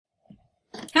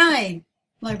Hi,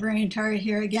 Librarian Tara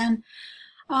here again.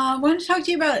 I want to talk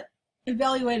to you about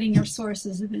evaluating your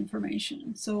sources of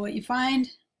information. So what you find,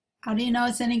 how do you know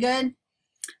it's any good?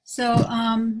 So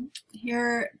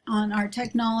here on our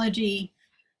technology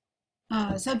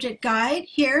subject guide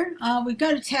here, we've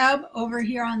got a tab over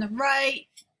here on the right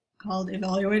called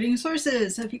Evaluating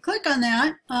Sources. So if you click on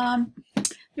that,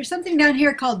 there's something down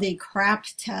here called the CRAP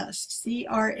test,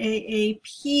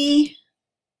 C-R-A-A-P.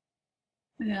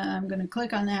 I'm going to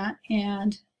click on that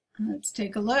and let's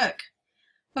take a look.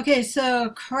 Okay, so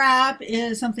CRAP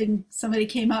is something somebody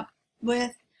came up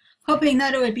with, hoping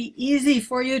that it would be easy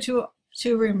for you to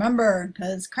remember,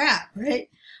 because crap, right?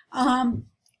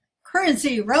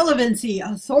 Currency, relevancy,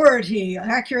 authority,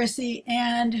 accuracy,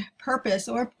 and purpose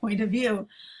or point of view.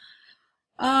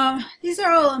 These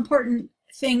are all important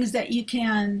things that you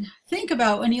can think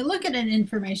about when you look at an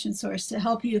information source to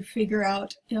help you figure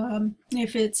out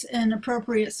if it's an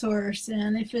appropriate source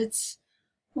and if it's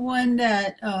one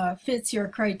that fits your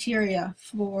criteria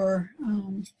for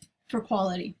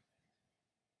quality.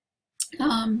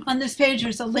 On this page,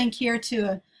 there's a link here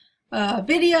to a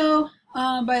video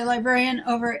by a librarian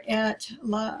over at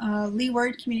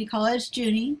Leeward Community College,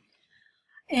 Junie.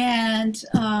 And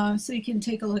so you can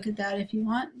take a look at that if you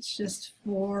want. It's just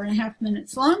 4.5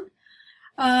 minutes long.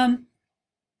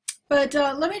 But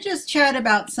let me just chat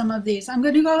about some of these. I'm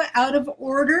going to go out of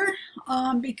order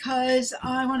because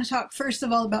I want to talk first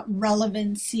of all about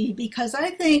relevancy, because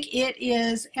I think it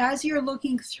is, as you're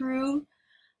looking through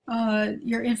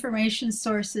your information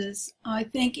sources, I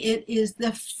think it is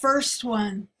the first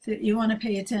one that you want to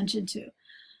pay attention to.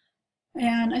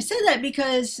 And I say that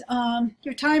because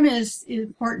your time is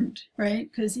important, right?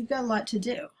 Because you've got a lot to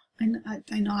do. I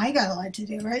know I got a lot to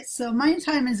do, right? So my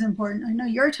time is important. I know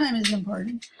your time is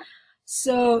important.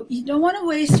 So you don't want to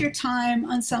waste your time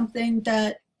on something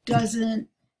that doesn't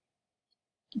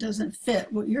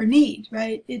fit what your need,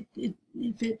 right? If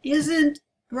it isn't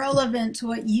relevant to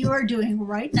what you are doing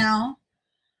right now,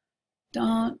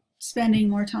 don't spend any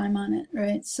more time on it,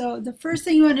 right? So the first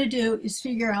thing you want to do is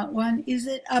figure out, one, is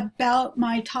it about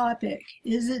my topic?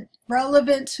 Is it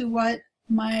relevant to what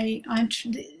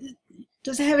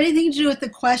does it have anything to do with the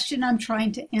question I'm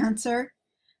trying to answer,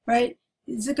 right?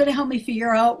 Is it going to help me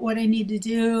figure out what I need to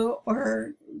do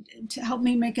or to help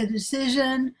me make a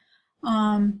decision?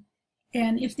 And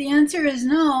if the answer is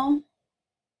no,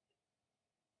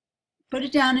 put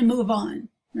it down and move on,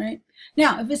 right?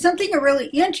 Now, if it's something you're really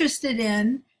interested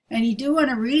in and you do want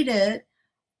to read it,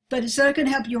 but it's not going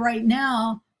to help you right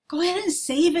now, go ahead and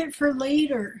save it for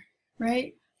later,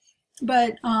 right?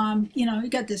 But, you know, you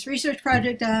got this research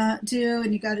project due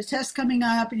and you got a test coming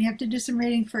up and you have to do some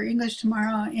reading for English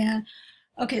tomorrow. And,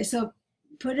 okay, so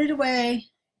put it away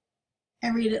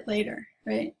and read it later,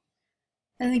 right?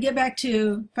 And then get back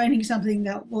to finding something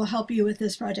that will help you with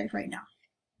this project right now.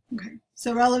 Okay,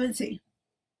 so relevancy.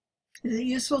 Is it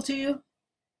useful to you?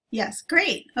 Yes,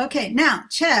 great. Okay, now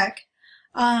check.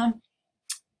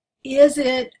 Is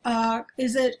it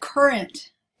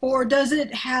current, or is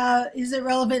it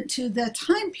relevant to the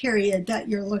time period that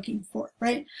you're looking for,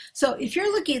 right? So if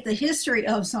you're looking at the history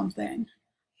of something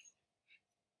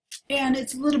and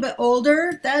it's a little bit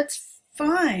older, that's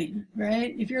fine,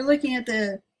 right? If you're looking at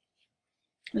the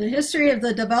history of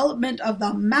the development of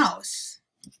the mouse,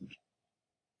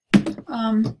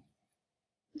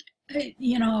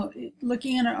 you know,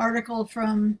 looking at an article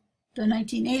from the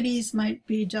 1980s might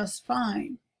be just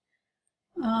fine.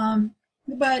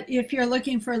 But if you're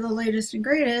looking for the latest and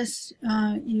greatest,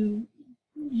 you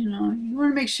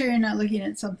want to make sure you're not looking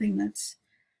at something that's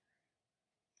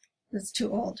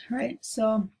too old, right?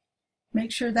 So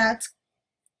make sure that's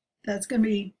going to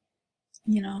be,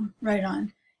 you know, right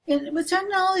on. And with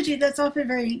technology, that's often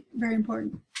very, very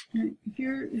important. If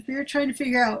you're trying to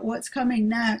figure out what's coming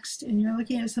next and you're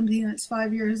looking at something that's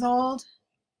 5 years old,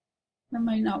 that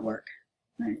might not work,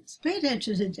 right? So pay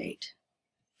attention to date.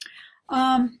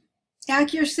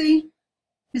 Accuracy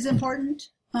is important.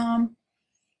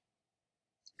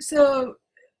 So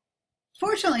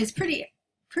fortunately, it's pretty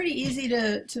easy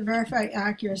to verify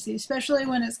accuracy, especially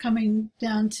when it's coming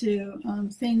down to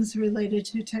things related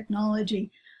to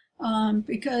technology,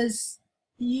 because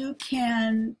you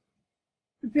can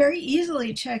very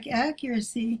easily check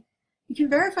accuracy. You can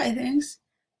verify things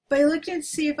by looking to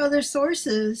see if other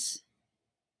sources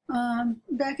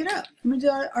back it up. I mean,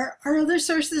 are other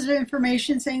sources of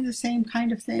information saying the same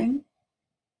kind of thing,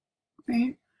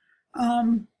 right?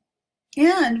 And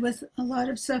with a lot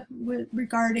of stuff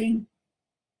regarding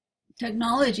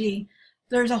technology,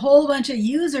 there's a whole bunch of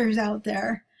users out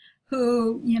there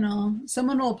who, you know,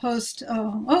 someone will post,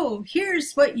 oh,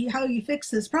 here's what how you fix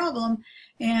this problem.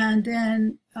 And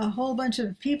then a whole bunch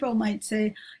of people might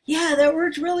say, yeah, that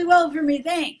worked really well for me,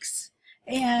 thanks.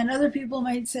 And other people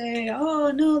might say,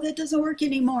 oh, no, that doesn't work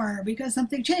anymore because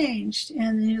something changed.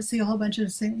 And then you'll see a whole bunch of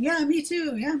saying, yeah, me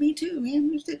too, yeah, me too, yeah,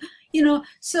 me too. You know,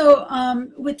 so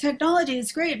with technology,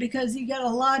 it's great because you get a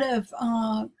lot of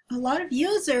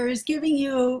users giving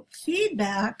you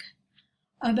feedback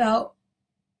about,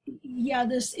 yeah,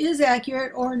 this is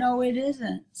accurate, or no, it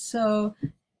isn't. So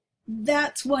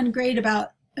that's one great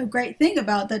thing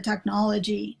about the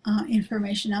technology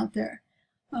information out there.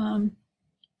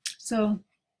 So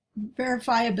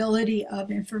verifiability of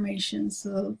information.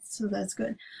 So that's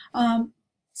good.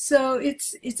 So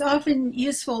it's often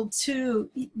useful to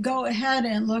go ahead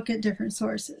and look at different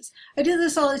sources. I do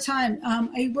this all the time.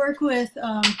 I work with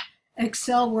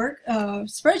Excel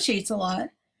spreadsheets a lot,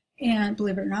 and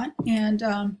believe it or not, and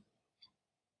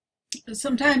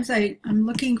sometimes I'm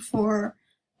looking for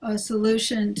a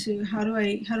solution to how do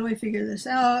I figure this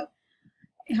out?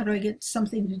 How do I get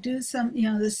something to do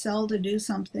this cell to do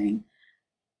something?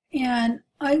 And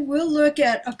I will look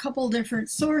at a couple different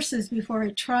sources before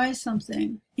I try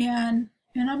something, and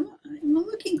I'm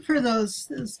looking for those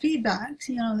feedbacks,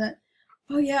 you know, that,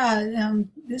 oh yeah,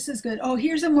 this is good. Oh,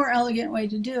 here's a more elegant way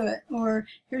to do it, or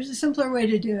here's a simpler way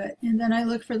to do it. And then I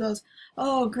look for those.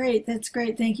 Oh, great, that's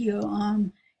great, thank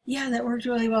you. Yeah, that worked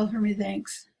really well for me,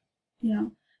 thanks. You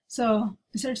know, so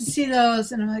I start to see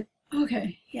those, and I'm like,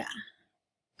 okay, yeah,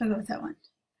 I'll go with that one.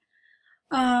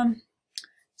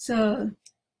 So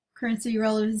currency,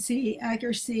 relevancy,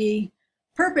 accuracy,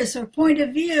 purpose or point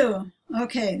of view.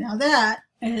 Okay, now that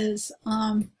is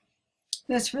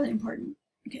that's really important.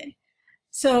 Okay.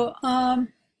 So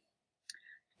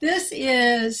this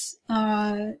is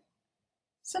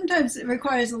sometimes it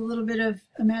requires a little bit of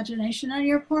imagination on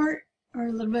your part, or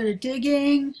a little bit of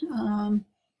digging, a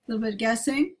little bit of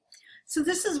guessing. So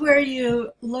this is where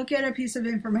you look at a piece of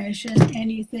information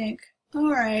and you think, all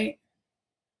right,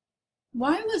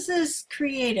 why was this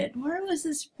created? Why was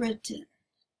this written?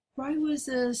 Why was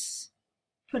this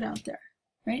put out there,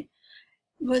 right?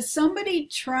 Was somebody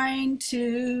trying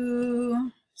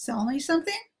to sell me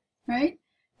something, right?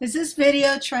 Is this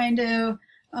video trying to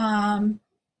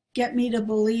get me to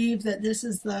believe that this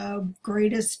is the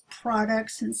greatest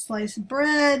product since sliced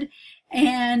bread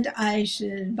and I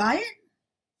should buy it?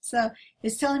 So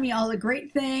it's telling me all the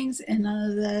great things and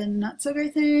none of the not so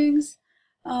great things.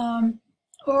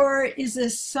 Or is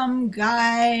this some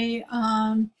guy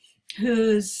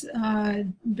who's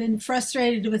been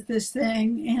frustrated with this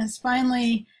thing and has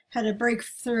finally had a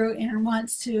breakthrough and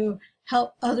wants to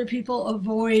help other people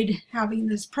avoid having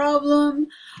this problem?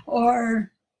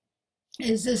 Or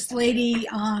is this lady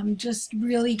just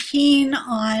really keen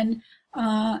on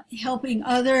helping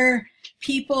other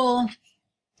people,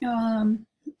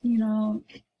 you know,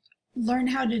 learn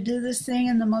how to do this thing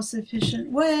in the most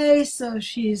efficient way? So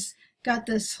she's got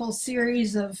this whole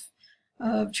series of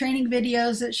training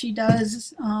videos that she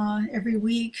does every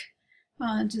week,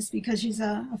 just because she's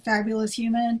a fabulous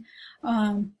human.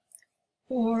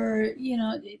 Or, you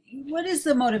know, what is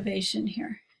the motivation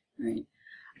here, right?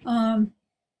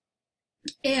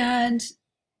 And,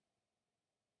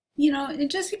 you know,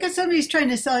 just because somebody's trying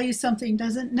to sell you something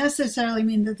doesn't necessarily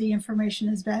mean that the information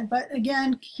is bad. But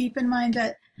again, keep in mind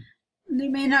that they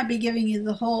may not be giving you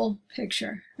the whole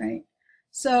picture, right?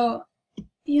 So,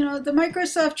 you know, the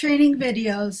Microsoft training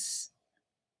videos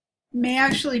may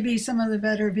actually be some of the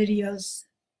better videos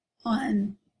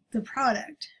on the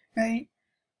product, right?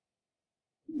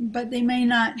 But they may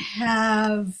not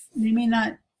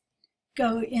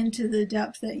go into the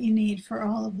depth that you need for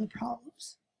all of the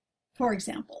problems, for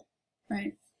example,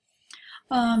 right?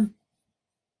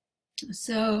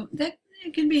 So that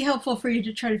it can be helpful for you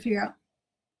to try to figure out,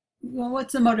 well,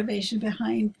 what's the motivation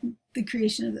behind the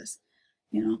creation of this?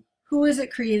 You know, who was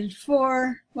it created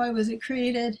for? Why was it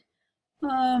created?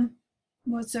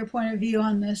 What's their point of view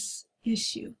on this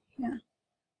issue? Yeah,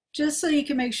 just so you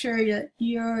can make sure that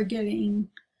you're getting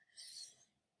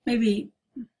maybe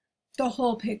the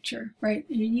whole picture, right?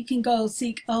 You can go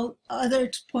seek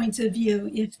other points of view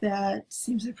if that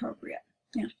seems appropriate.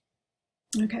 Yeah.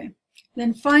 Okay.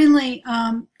 Then finally,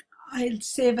 I'd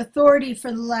save authority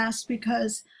for the last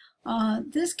because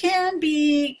this can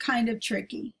be kind of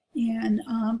tricky. And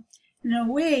in a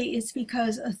way, it's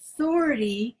because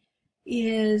authority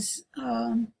is,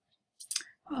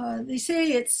 they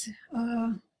say it's,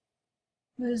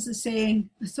 what is the saying?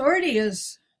 Authority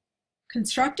is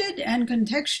constructed and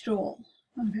contextual.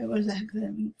 Okay, what does that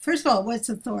mean? First of all, what's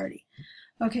authority?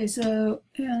 Okay, so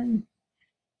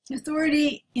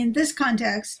authority in this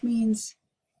context means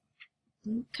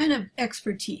kind of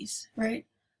expertise, right?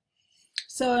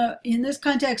 So in this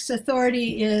context,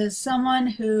 authority is someone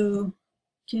who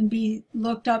can be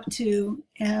looked up to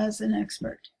as an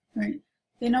expert, right?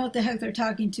 They know what the heck they're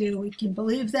talking to. We can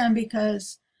believe them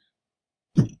because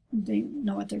they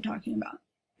know what they're talking about.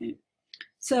 Right?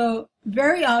 So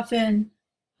very often,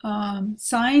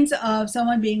 signs of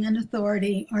someone being an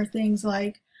authority are things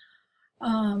like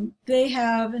they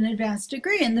have an advanced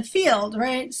degree in the field,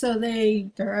 right? So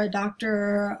they're a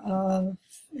doctor of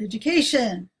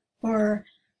education, or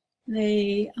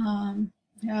they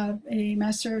have a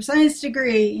Master of Science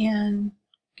degree in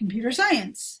computer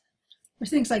science, or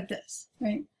things like this,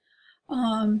 right?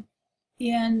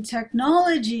 In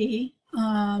technology,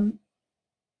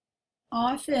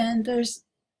 often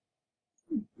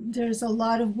there's a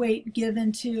lot of weight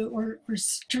given to, or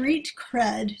street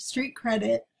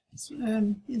credit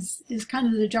is kind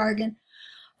of the jargon,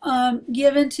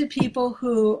 given to people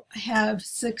who have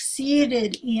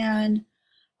succeeded in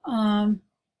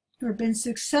or been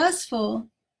successful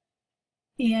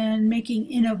in making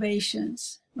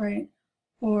innovations, right?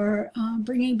 Or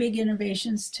bringing big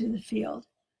innovations to the field.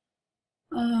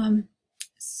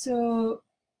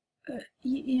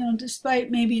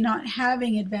 Despite maybe not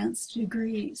having advanced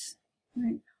degrees,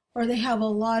 right? Or they have a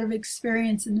lot of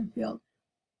experience in the field.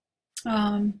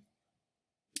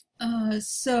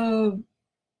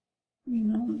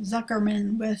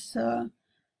 Zuckerman with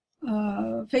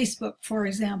Facebook, for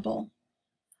example,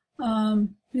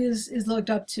 is looked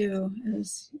up to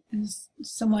as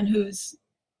someone who's,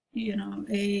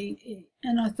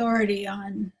 an authority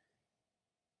on,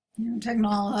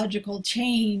 technological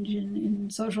change in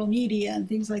social media and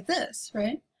things like this,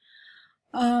 right?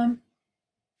 And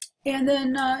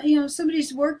then,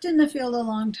 somebody's worked in the field a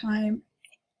long time,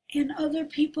 and other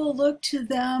people look to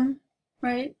them,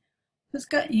 right? Who's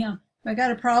got, if I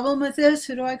got a problem with this,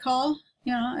 who do I call?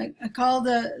 I call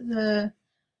the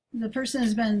person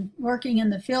who's been working in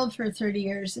the field for 30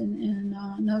 years and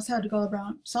knows how to go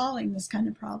about solving this kind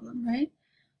of problem, right?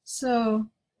 So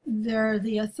they're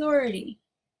the authority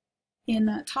in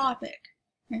that topic,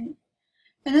 right?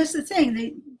 And that's the thing,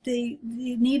 they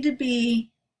need to be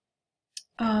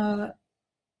an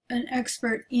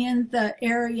expert in the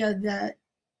area that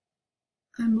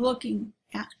I'm looking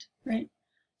at, right?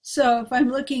 So if I'm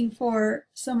looking for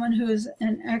someone who is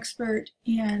an expert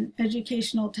in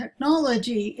educational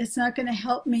technology, it's not going to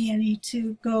help me any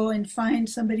to go and find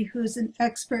somebody who's an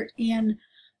expert in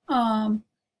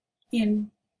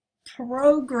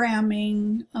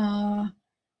programming,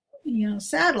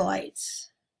 satellites.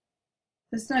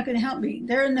 That's not going to help me.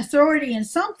 They're an authority in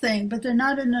something, but they're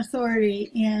not an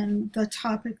authority in the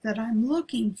topic that I'm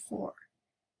looking for,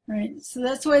 right? So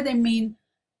that's why they mean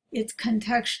it's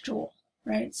contextual,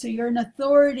 right? So you're an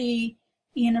authority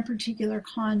in a particular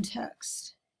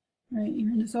context, right?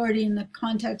 You're an authority in the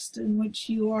context in which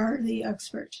you are the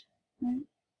expert, right?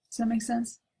 Does that make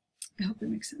sense? I hope it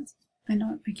makes sense. I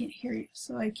know I can't hear you,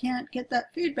 so I can't get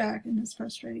that feedback, and it's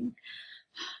frustrating.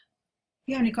 If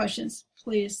you have any questions,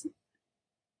 please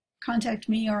contact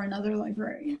me or another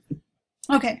librarian.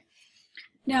 Okay,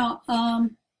 now,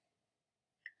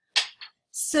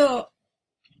 so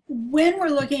when we're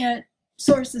looking at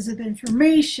sources of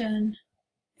information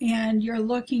and you're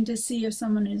looking to see if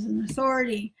someone is an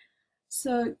authority,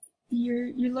 so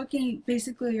you're looking,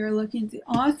 basically you're looking at the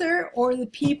author or the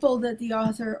people that the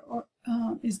author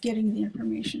is getting the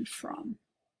information from.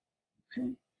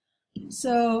 Okay,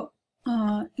 so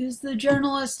is the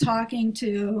journalist talking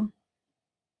to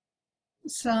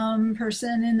some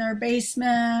person in their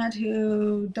basement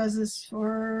who does this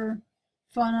for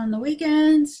fun on the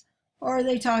weekends, or are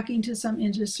they talking to some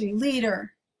industry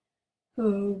leader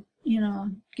who,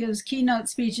 gives keynote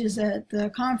speeches at the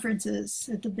conferences,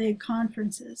 at the big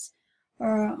conferences?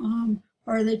 Or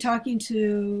are they talking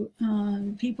to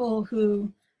people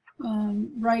who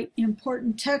write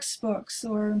important textbooks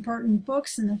or important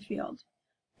books in the field,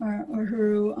 or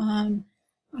who,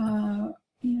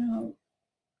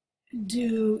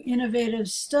 do innovative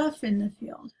stuff in the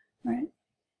field, right?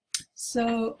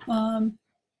 So,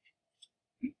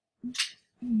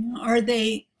 are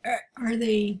they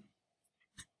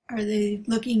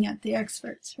looking at the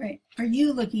experts, right? Are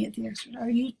you looking at the experts? Are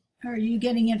you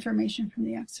getting information from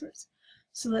the experts?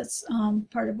 So that's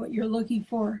part of what you're looking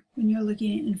for when you're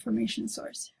looking at information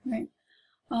source, right?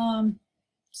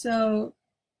 So,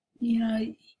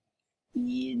 you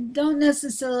don't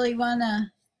necessarily want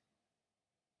to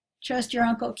trust your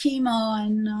Uncle Chemo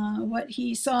on what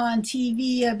he saw on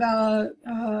TV about,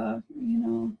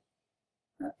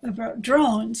 about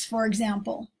drones, for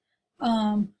example,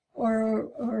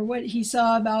 or what he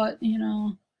saw about,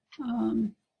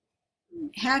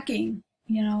 hacking,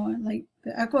 like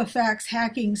the Equifax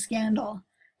hacking scandal,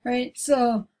 right?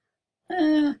 So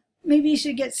maybe you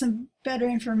should get some better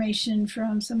information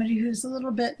from somebody who's a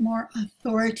little bit more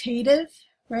authoritative,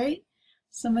 right?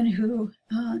 Someone who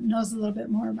knows a little bit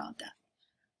more about that.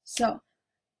 So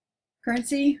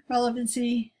currency,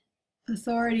 relevancy,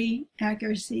 authority,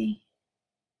 accuracy,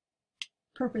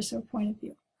 purpose or point of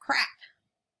view. Crap.